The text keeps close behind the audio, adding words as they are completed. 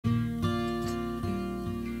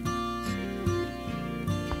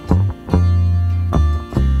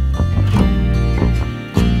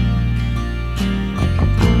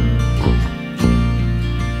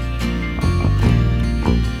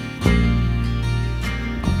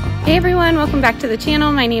Hey everyone, welcome back to the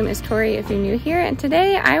channel. My name is Tori if you're new here, and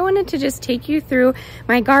today I wanted to just take you through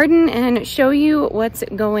my garden and show you what's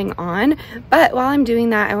going on. But while I'm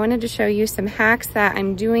doing that, I wanted to show you some hacks that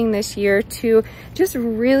I'm doing this year to just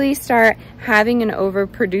really start having an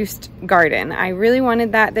overproduced garden. I really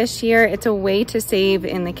wanted that this year. It's a way to save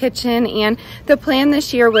in the kitchen, and the plan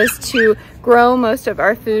this year was to grow most of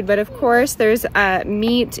our food, but of course there's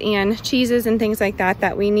meat and cheeses and things like that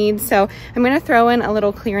that we need. So I'm going to throw in a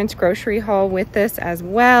little clearance grocery haul with this as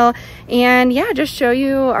well, and yeah, just show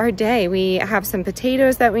you our day. We have some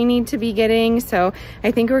potatoes that we need to be getting, so I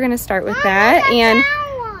think we're going to start with that. And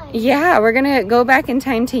yeah, we're going to go back in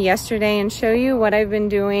time to yesterday and show you what I've been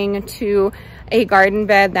doing to a garden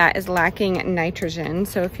bed that is lacking nitrogen.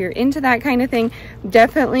 So if you're into that kind of thing,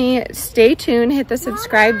 definitely stay tuned, hit the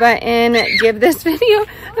subscribe button, give this video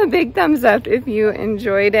a big thumbs up if you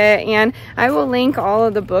enjoyed it, and I will link all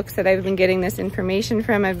of the books that I've been getting this information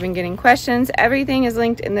from. I've been getting questions. Everything is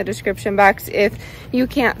linked in the description box. If you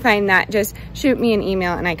can't find that, just shoot me an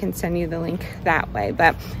email and I can send you the link that way.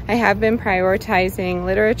 But I have been prioritizing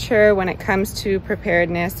literature when it comes to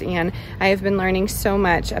preparedness, and I have been learning so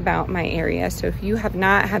much about my area. So if you have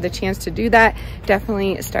not had the chance to do that,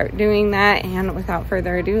 definitely start doing that. And without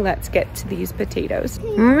further ado, let's get to these potatoes.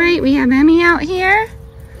 All right, we have Emmy out here.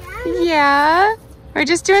 Yeah. We're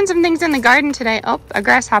just doing some things in the garden today. Oh, a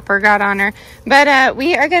grasshopper got on her. But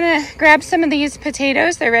we are gonna grab some of these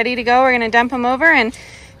potatoes. They're ready to go. We're gonna dump them over and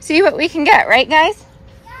see what we can get, right guys?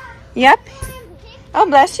 Yep. Oh,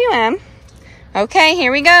 bless you, Em. Okay,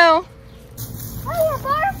 here we go. Oh, a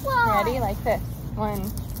butterfly. Ready? Like this.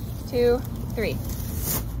 1, 2, 3.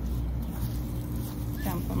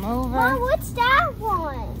 Dump them over. Mom, what's that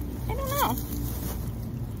one? I don't know.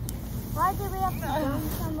 Why did we have to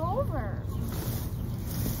dump them over?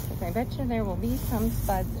 Because I bet you there will be some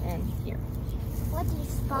spuds in here. What, these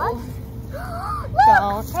spuds?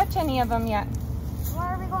 Don't touch any of them yet. What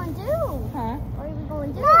are we going to do? Huh? What are we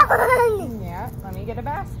going to do? Yeah, let me get a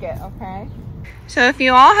basket, okay? So if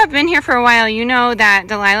you all have been here for a while, you know that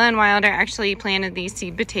Delilah and Wilder actually planted these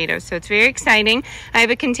seed potatoes. So it's very exciting. I have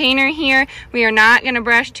a container here. We are not going to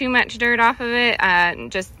brush too much dirt off of it,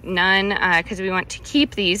 just none, because we want to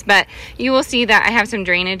keep these. But you will see that I have some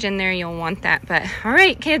drainage in there. You'll want that. But all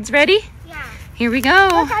right, kids, ready? Yeah. Here we go.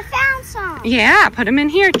 Look, I found some. Yeah, put them in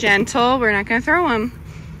here, gentle. We're not going to throw them.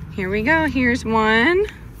 Here we go. Here's one.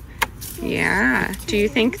 Yeah. Do you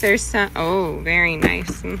think there's some? Oh, very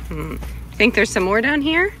nice. Think there's some more down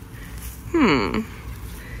here? We'll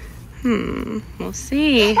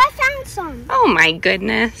see. I found some. Oh my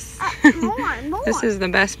goodness. More. This is the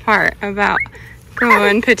best part about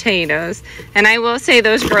growing potatoes. And I will say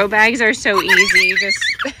those grow bags are so easy.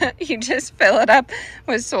 You just fill it up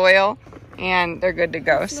with soil and they're good to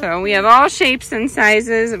go. So we have all shapes and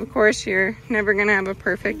sizes. Of course, you're never gonna have a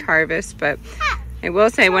perfect harvest, but I will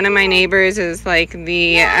say one of my neighbors is like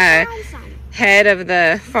the head of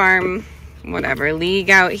the farm league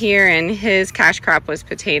out here, and his cash crop was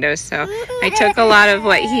potatoes, so I took a lot of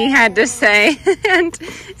what he had to say and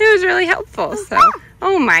it was really helpful. So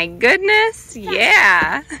oh my goodness,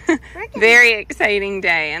 yeah. Very exciting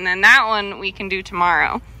day. And then that one we can do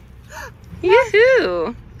tomorrow.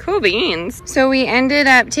 Yoo-hoo. Cool beans. So we ended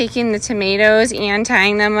up taking the tomatoes and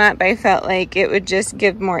tying them up. I felt like it would just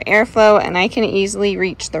give more airflow and I can easily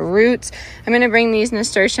reach the roots. I'm going to bring these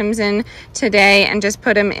nasturtiums in today and just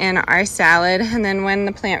put them in our salad. And then when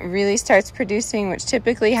the plant really starts producing, which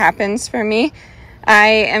typically happens for me, I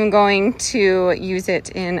am going to use it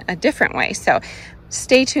in a different way. So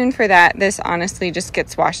stay tuned for that. This honestly just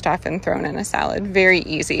gets washed off and thrown in a salad. Very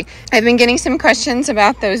easy. I've been getting some questions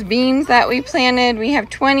about those beans that we planted. We have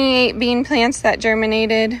 28 bean plants that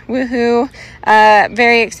germinated. Woohoo.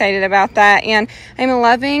 Very excited about that. And I'm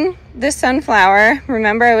loving this sunflower.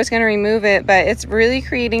 Remember, I was going to remove it, but it's really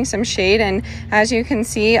creating some shade. And as you can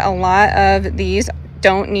see, a lot of these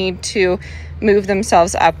don't need to move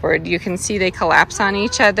themselves upward. You can see they collapse on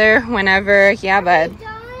each other whenever, yeah, bud.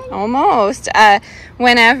 Almost.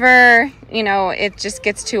 Whenever, you know, it just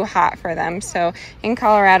gets too hot for them. So in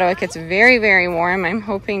Colorado, it gets very, very warm. I'm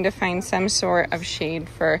hoping to find some sort of shade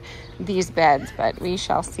for these beds, but we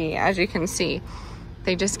shall see. As you can see,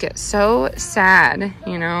 they just get so sad,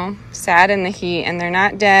 you know, sad in the heat, and they're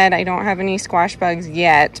not dead. I don't have any squash bugs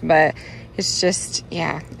yet, but it's just,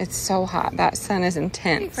 yeah, it's so hot. That sun is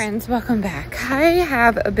intense. Hey friends, welcome back. I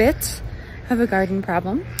have a bit of a garden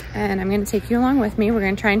problem and I'm going to take you along with me. We're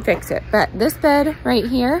going to try and fix it. But this bed right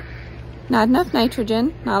here, not enough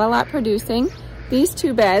nitrogen, not a lot producing. These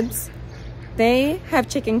two beds, they have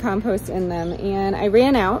chicken compost in them, and I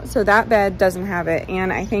ran out, so that bed doesn't have it,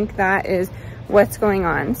 and I think that is what's going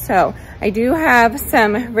on. So I do have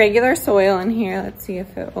some regular soil in here. Let's see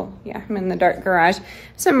if it will, yeah, I'm in the dark garage.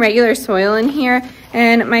 Some regular soil in here,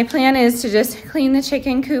 and my plan is to just clean the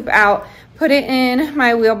chicken coop out, put it in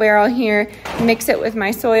my wheelbarrow here, mix it with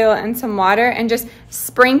my soil and some water, and just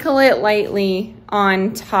sprinkle it lightly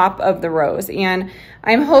on top of the rows. And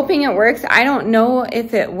I'm hoping it works. I don't know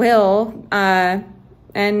if it will.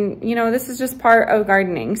 And you know, this is just part of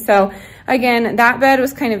gardening. So again, that bed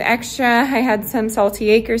was kind of extra. I had some salty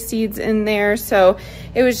acre seeds in there. So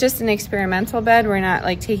it was just an experimental bed. We're not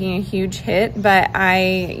like taking a huge hit, but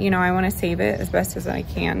I want to save it as best as I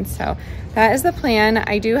can. So that is the plan.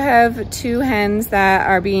 I do have 2 hens that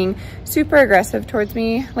are being super aggressive towards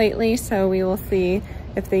me lately. So we will see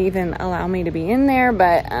if they even allow me to be in there.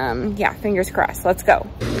 But yeah, fingers crossed. Let's go.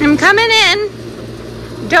 I'm coming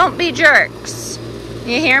in. Don't be jerks.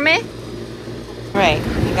 You hear me? Right,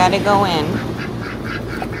 you gotta go in.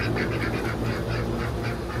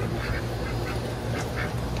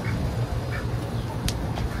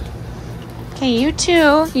 Okay, you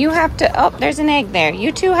two, you have to, oh, there's an egg there.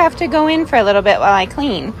 You two have to go in for a little bit while I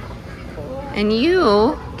clean. And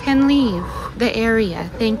you can leave the area.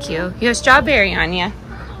 Thank you. You have strawberry on you.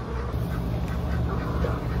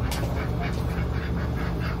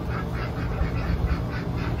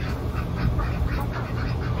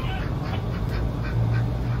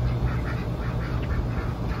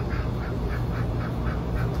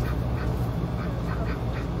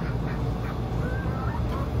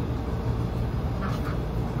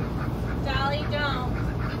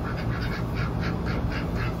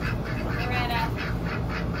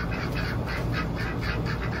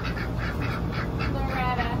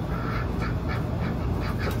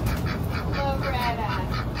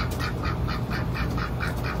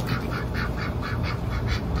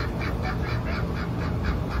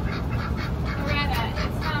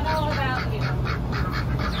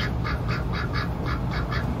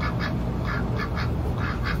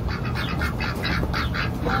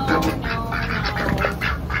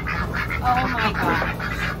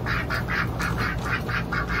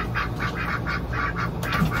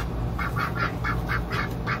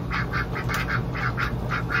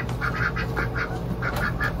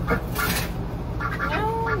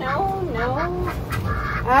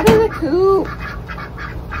 Out of the coop.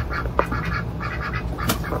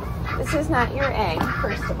 This is not your egg,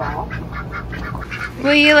 first of all.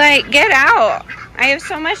 Will you get out? I have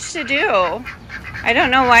so much to do. I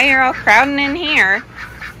don't know why you're all crowding in here.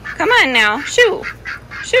 Come on now, shoo,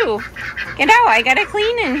 shoo. Get out, I gotta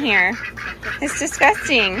clean in here. It's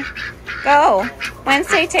disgusting. Go.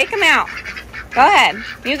 Wednesday, take him out. Go ahead,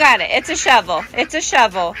 you got it. It's a shovel, it's a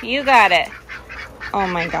shovel. You got it. Oh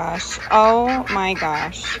my gosh, oh my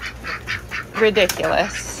gosh.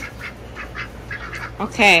 Ridiculous.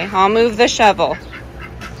 Okay, I'll move the shovel.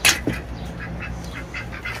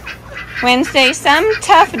 Wednesday, some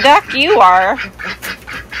tough duck you are.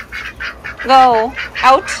 Go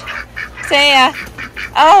out. Say,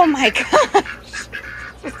 oh my gosh.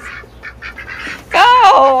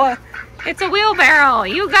 Go. It's a wheelbarrow.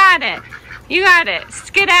 You got it. You got it.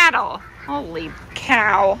 Skedaddle. Holy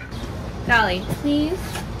cow. Dolly, please.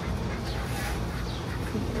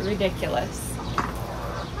 Ridiculous.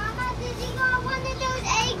 Mama, did you got one of those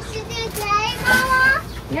eggs today, Mama?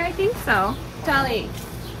 Yeah, I think so. Dolly,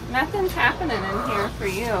 nothing's happening in here for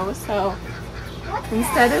you, so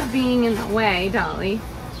instead of being in the way, Dolly.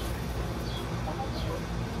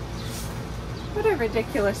 What a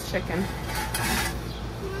ridiculous chicken.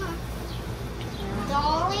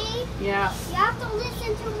 Dolly? Yeah. You have to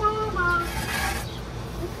listen to Mama.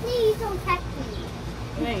 Please don't peck me.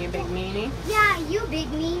 Yeah, you big meanie. Yeah, you big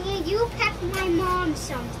meanie. You peck my mom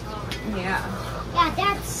sometimes. Yeah. Yeah,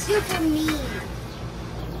 that's super mean.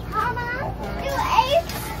 Mama,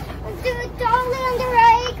 do Dolly and their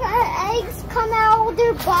eggs come out of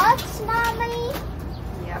their butts, Mommy?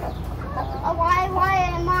 Yeah. Why,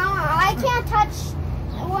 Mama? I can't touch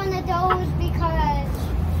one of those because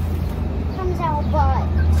it comes out butt.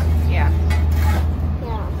 Yeah.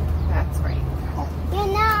 Yeah. That's right. Yeah,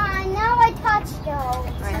 now I touched those.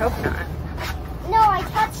 I hope not. No, I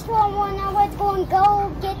touched one when I was going to go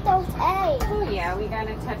get those eggs. Oh yeah, we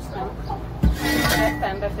gotta touch them. Touch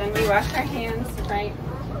them, but then we wash our hands, right?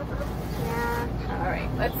 Yeah. All right,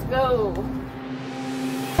 let's go.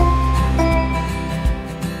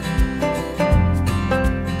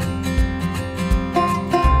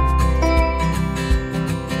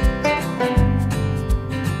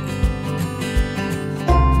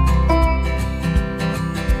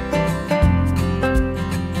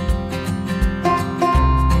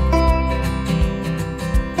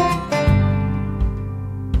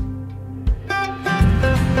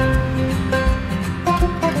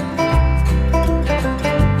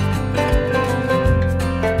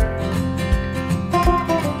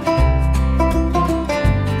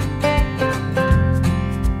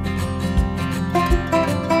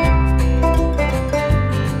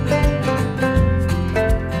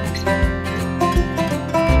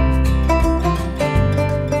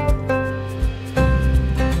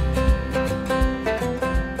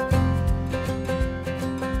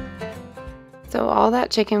 So all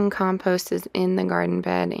that chicken compost is in the garden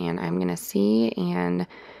bed, and I'm going to see, and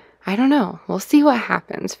I don't know. We'll see what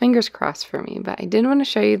happens. Fingers crossed for me. But I did want to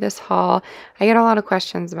show you this haul. I get a lot of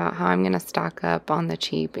questions about how I'm going to stock up on the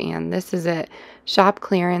cheap, and this is it. Shop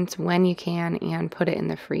clearance when you can and put it in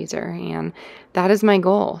the freezer, and that is my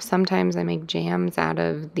goal. Sometimes I make jams out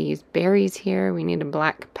of these berries here. We need a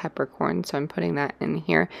black peppercorn, so I'm putting that in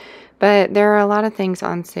here. But there are a lot of things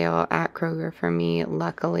on sale at Kroger for me.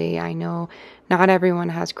 Luckily, I know not everyone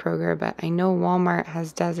has Kroger, but I know Walmart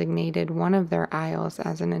has designated one of their aisles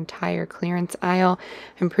as an entire clearance aisle.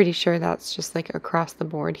 I'm pretty sure that's just like across the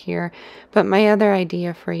board here. But my other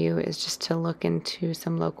idea for you is just to look into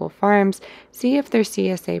some local farms, see if their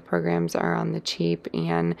CSA programs are on the cheap,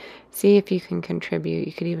 and see if you can contribute.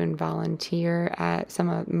 You could even volunteer at some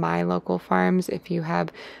of my local farms if you have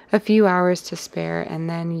a few hours to spare, and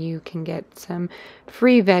then you can get some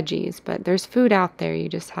free veggies. But there's food out there, you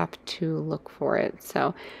just have to look for it.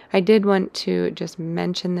 So I did want to just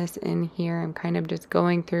mention this in here. I'm kind of just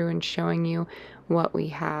going through and showing you what we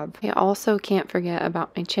have. I also can't forget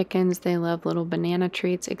about my chickens. They love little banana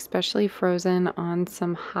treats, especially frozen on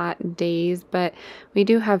some hot days, but we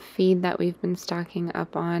do have feed that we've been stocking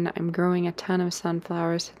up on. I'm growing a ton of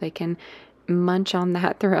sunflowers so they can munch on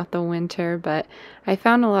that throughout the winter. But I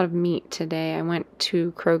found a lot of meat today. I went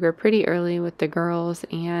to Kroger pretty early with the girls,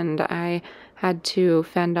 and I had to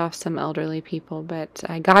fend off some elderly people, but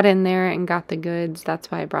I got in there and got the goods.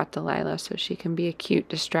 That's why I brought Delilah, so she can be a cute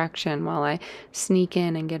distraction while I sneak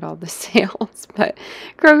in and get all the sales. But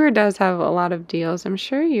Kroger does have a lot of deals. I'm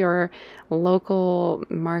sure your local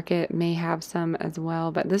market may have some as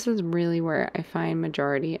well, but this is really where I find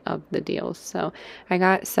majority of the deals. So I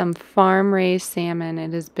got some farm-raised salmon.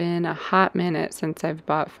 It has been a hot minute since I've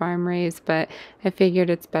bought farm-raised, but I figured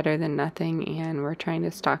it's better than nothing, and we're trying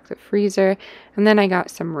to stock the freezer. And then I got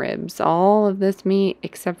some ribs. All of this meat,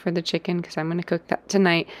 except for the chicken, because I'm going to cook that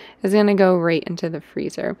tonight, is going to go right into the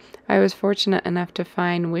freezer. I was fortunate enough to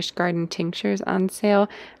find Wish Garden tinctures on sale.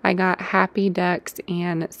 I got Happy Ducks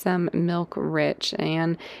and some Milk Rich,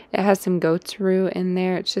 and it has some goat's roux in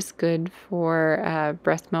there. It's just good for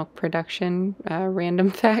breast milk production.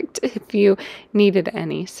 Random fact, if you needed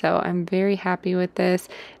any. So I'm very happy with this.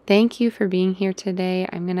 Thank you for being here today.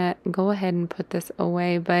 I'm going to go ahead and put this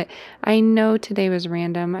away, but I know today was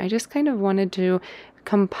random. I just kind of wanted to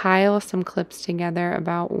compile some clips together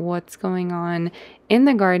about what's going on in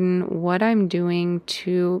the garden, what I'm doing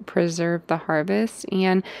to preserve the harvest,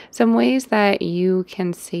 and some ways that you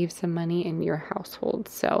can save some money in your household.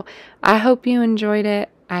 So I hope you enjoyed it.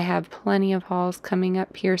 I have plenty of hauls coming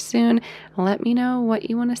up here soon. Let me know what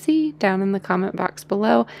you want to see down in the comment box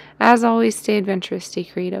below. As always, stay adventurous, stay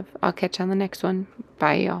creative. I'll catch you on the next one.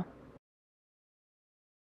 Bye, y'all.